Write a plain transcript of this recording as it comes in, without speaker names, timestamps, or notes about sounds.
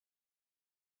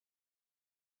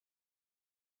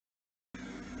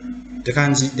The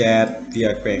kanji that we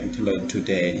are going to learn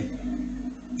today,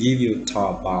 we will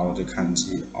talk about the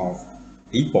kanji of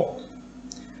people.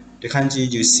 The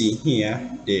kanji you see here,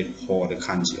 they call the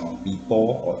kanji of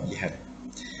people, or we have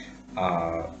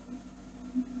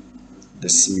the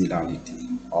similarity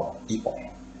of people.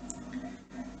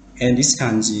 And this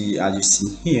kanji, as you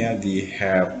see here, we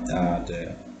have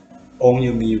the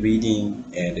onyomi reading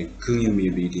and the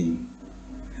kunyomi reading.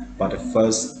 But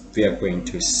first, we are going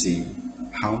to see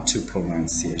how to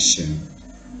pronunciation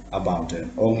about the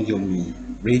onyomi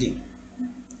reading.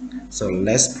 So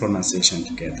let's pronunciation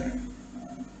together.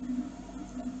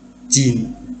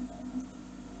 Jin,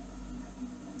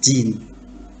 jin,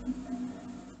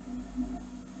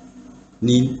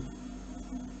 nin,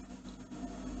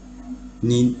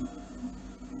 nin.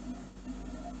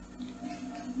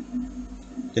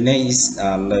 The next is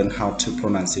learn how to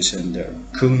pronunciation the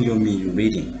kunyomi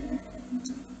reading.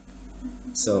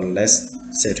 So let's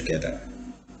say together.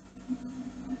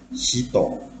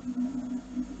 Hito,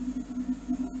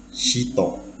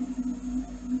 hito.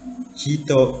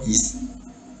 Hito is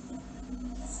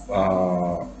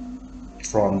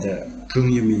from the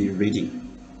kunyomi reading.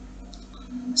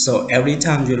 So every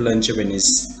time you learn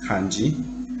Japanese kanji,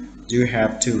 you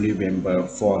have to remember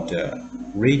for the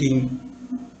reading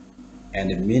and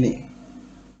the meaning.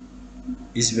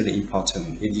 It's very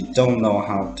important. If you don't know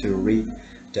how to read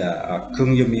the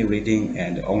kunyomi reading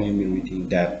and the onyomi reading,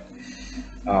 that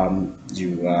when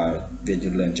you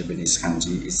learn Japanese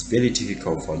kanji, it's very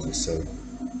difficult for you. So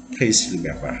please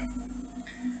remember.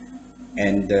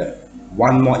 And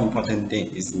one more important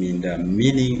thing is the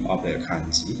meaning of the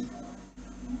kanji.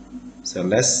 So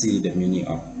let's see the meaning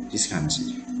of this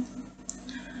kanji.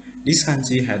 This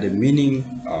kanji had the meaning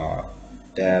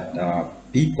that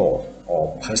people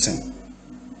or person.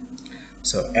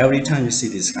 So every time you see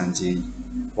this kanji,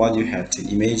 what you have to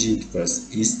imagine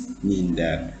first is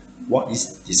that what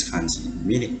is this kanji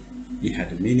meaning? It had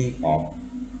the meaning of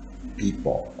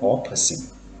people or person.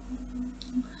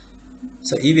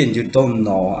 So even you don't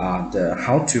know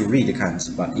how to read the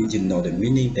kanji, but if you know the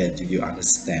meaning, then you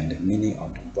understand the meaning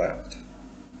of the word.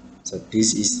 So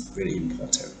this is very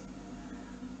important.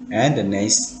 And the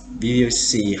next, we will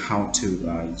see how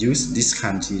to use this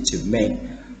kanji to make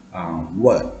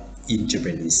word in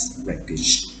Japanese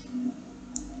language.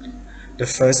 The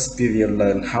first, we will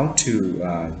learn how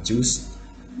to use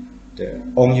the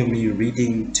onyomi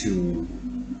reading to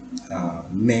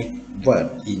make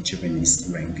word in Japanese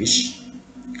language.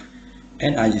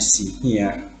 And as you see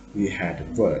here, we have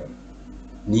the word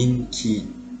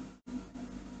ninki.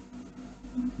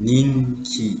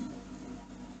 Ninki.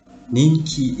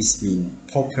 Ninki is mean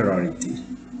popularity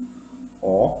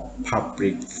or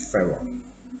public favor.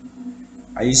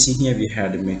 As you see here, we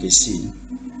have the magazine.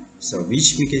 So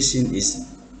which magazine is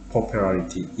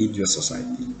popularity in your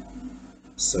society?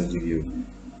 So you will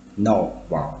know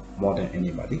more than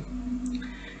anybody.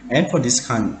 And for this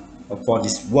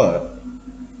word,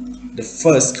 the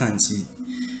first kanji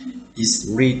is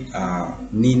read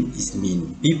nin is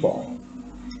mean people,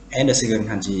 and the second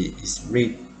kanji is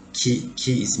read ki.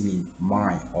 Ki is mean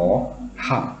mind or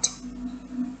heart.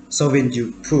 So when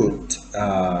you put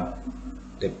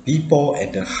the people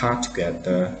and the heart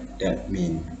together, that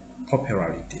means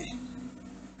popularity.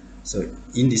 So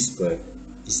in this word,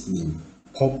 it means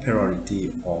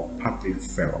popularity or public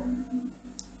favor.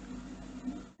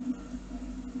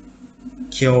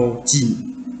 Kyojin.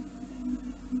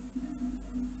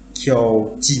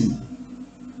 Kyojin.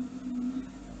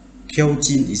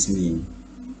 Kyojin is mean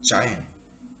giant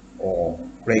or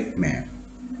great man.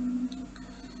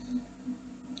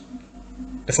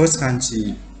 The first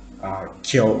kanji,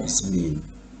 kyo is mean.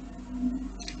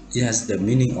 It has the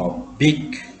meaning of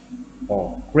big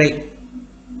or great.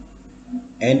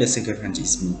 And the second kanji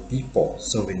is mean people.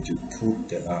 So when you put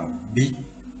the big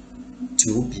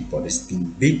to people, this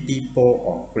means big people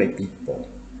or great people.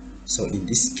 So in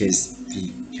this case,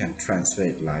 we can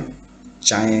translate like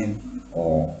giant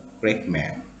or great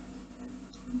man.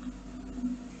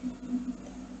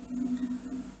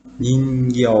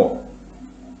 Ningyo.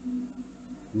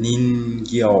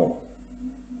 Ningyo.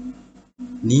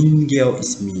 Ningyo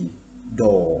is mean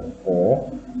doll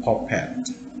or puppet.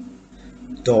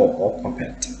 Doll or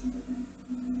puppet.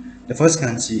 The first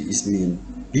kanji is mean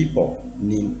people,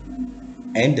 nin,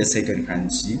 and the second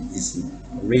kanji is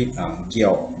read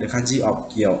gyo. The kanji of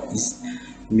gyo is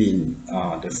mean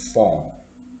the form.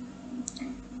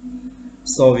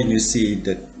 So when you see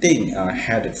the thing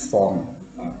had the form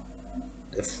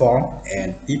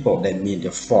and people, that mean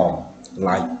the form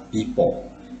like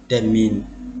people, that mean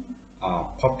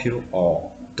popular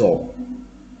or doll.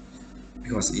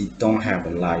 because it don't have a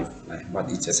life, but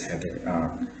it just have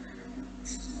a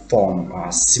form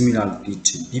similarity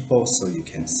to people, so you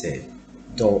can say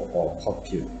door or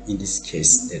popular. In this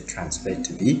case, they translate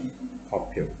to be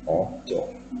popular or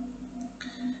door.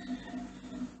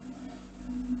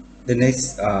 The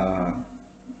next,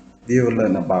 we will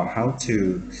learn about how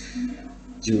to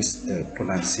use the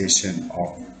pronunciation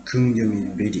of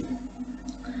Kunyumi reading.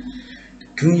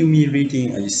 Kunyumi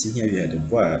reading, you see here, you have the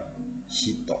word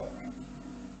hito.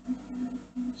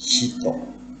 Hito.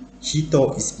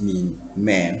 Hito is mean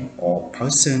man or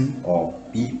person or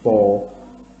people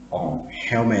or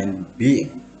human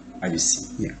being, as you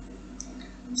see here.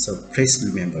 So please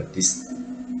remember this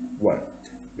word.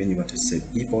 When you want to say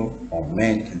people or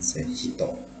man, you can say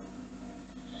hito.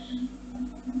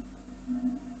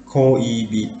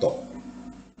 Koibito.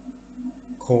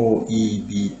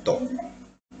 Koibito.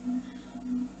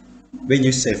 When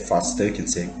you say faster, you can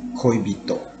say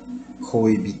koibito.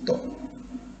 Koibito.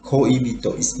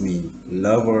 Koibito is mean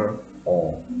lover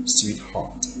or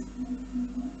sweetheart.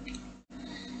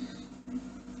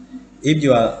 If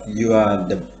you are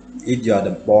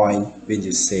the boy, when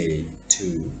you say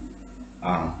to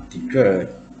the girl,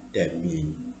 that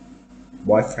means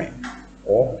boyfriend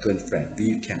or girlfriend.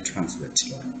 We can translate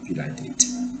like it.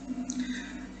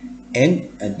 And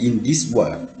in this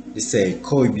word, they say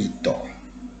koibito.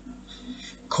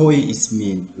 Koi is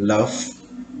mean love.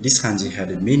 This kanji has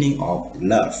the meaning of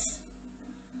love.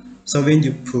 So when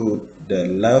you put the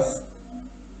love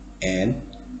and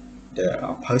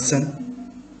the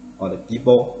person or the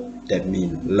people, that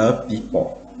means love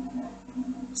people.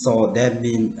 So that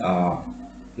means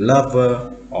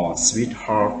lover or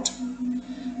sweetheart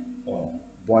or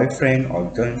boyfriend or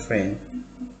girlfriend,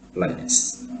 like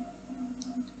this.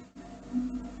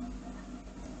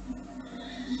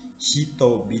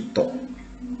 Hitobito.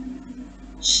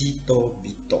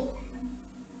 Hitobito.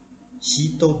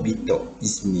 Hitobito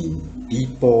is mean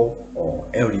people or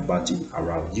everybody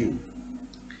around you.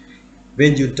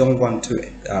 When you don't want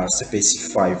to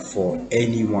specify for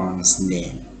anyone's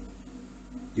name,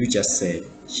 you just say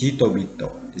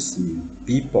hitobito. This means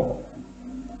people,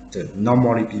 the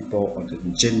normal people or the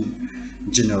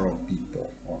general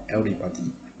people or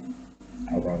everybody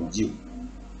around you.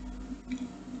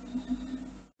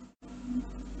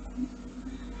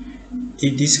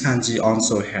 This kanji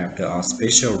also have the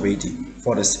special reading.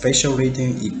 For the special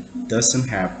reading, it doesn't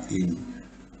have in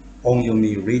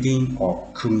onyomi reading or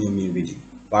kunyomi reading,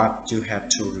 but you have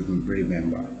to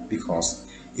remember because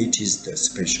it is the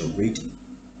special reading.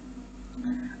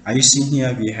 As you see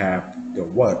here, we have the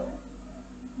word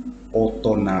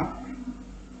otona.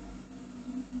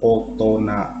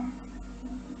 Otona.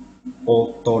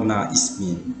 Otona is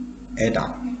mean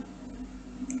adult.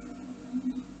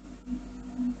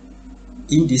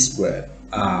 In this word,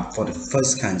 for the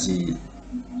first kanji,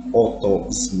 oto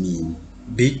is mean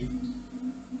big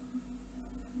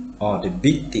or the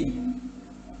big thing,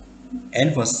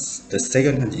 and for the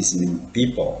second kanji is mean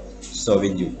people. So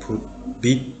when you put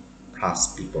big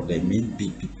plus people, they mean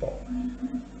big people.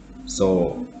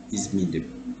 So it means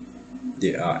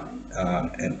they are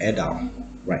an adult,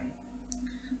 right?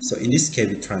 So in this case,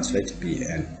 we translate to be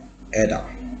an adult.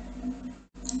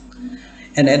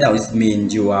 An adult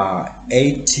means you are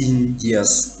 18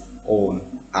 years old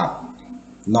up,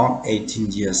 not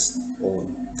 18 years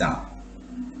old down.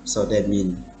 So that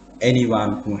means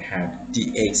anyone who have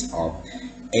the age of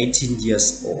 18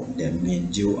 years old, that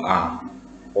means you are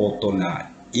otona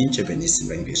in Japanese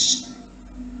language.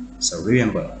 So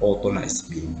remember, otona is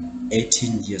mean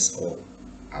 18 years old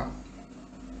up.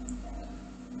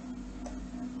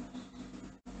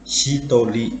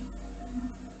 Hitori.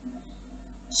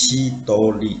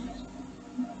 Hitori.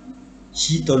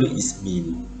 Hitori is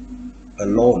mean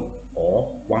alone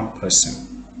or one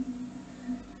person.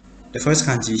 The first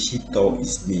kanji hito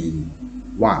is mean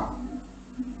one,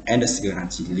 and the second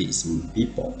kanji ri is mean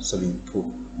people. So we put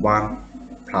one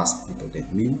plus people,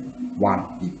 that mean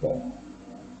one people,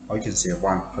 or you can say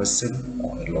one person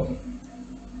or alone.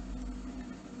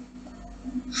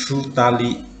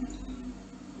 Futari.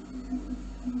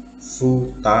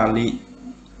 Futari.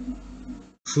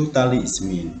 Futari is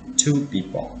mean two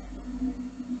people.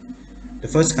 The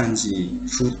first kanji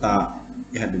futa,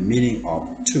 it had the meaning of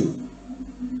two,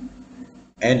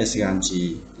 and the second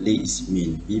kanji ri is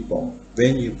mean people.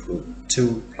 When you put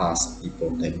two plus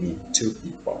people, that means two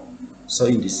people. So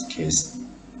in this case,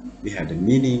 we have the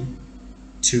meaning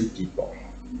two people.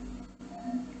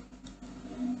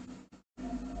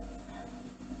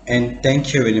 And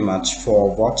thank you very much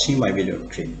for watching my video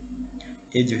clip.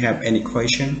 If you have any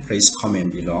question, please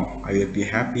comment below. I will be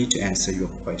happy to answer your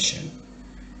question.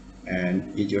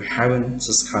 And if you haven't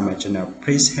subscribed my channel,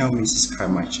 please help me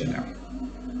subscribe my channel.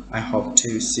 I hope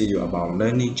to see you about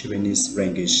learning Japanese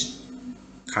language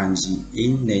kanji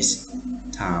in next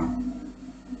time.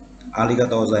 ありが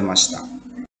とうございました。